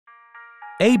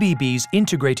ABB's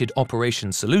Integrated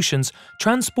Operations Solutions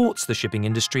transports the shipping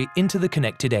industry into the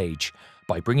connected age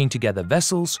by bringing together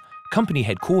vessels, company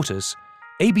headquarters,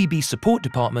 ABB support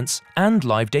departments and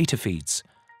live data feeds.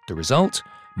 The result?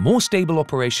 More stable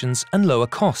operations and lower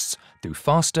costs through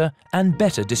faster and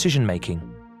better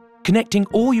decision-making. Connecting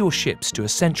all your ships to a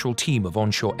central team of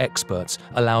onshore experts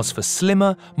allows for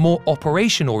slimmer, more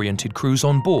operation-oriented crews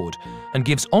on board and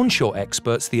gives onshore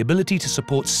experts the ability to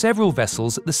support several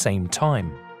vessels at the same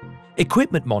time.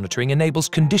 Equipment monitoring enables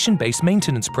condition-based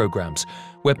maintenance programs,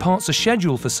 where parts are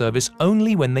scheduled for service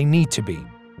only when they need to be.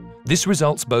 This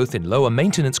results both in lower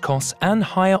maintenance costs and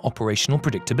higher operational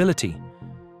predictability.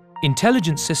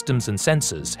 Intelligent systems and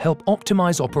sensors help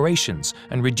optimize operations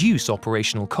and reduce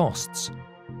operational costs.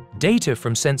 Data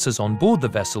from sensors on board the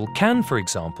vessel can, for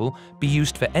example, be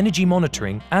used for energy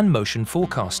monitoring and motion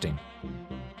forecasting.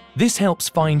 This helps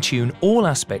fine-tune all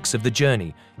aspects of the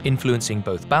journey, influencing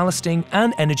both ballasting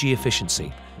and energy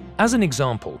efficiency. As an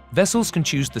example, vessels can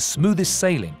choose the smoothest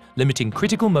sailing, limiting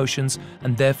critical motions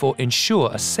and therefore ensure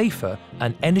a safer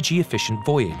and energy-efficient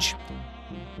voyage.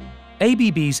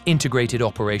 ABB's integrated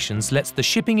operations lets the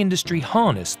shipping industry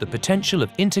harness the potential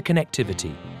of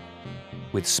interconnectivity.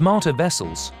 With smarter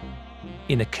vessels,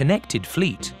 in a connected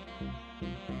fleet,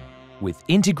 with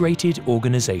integrated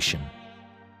organization.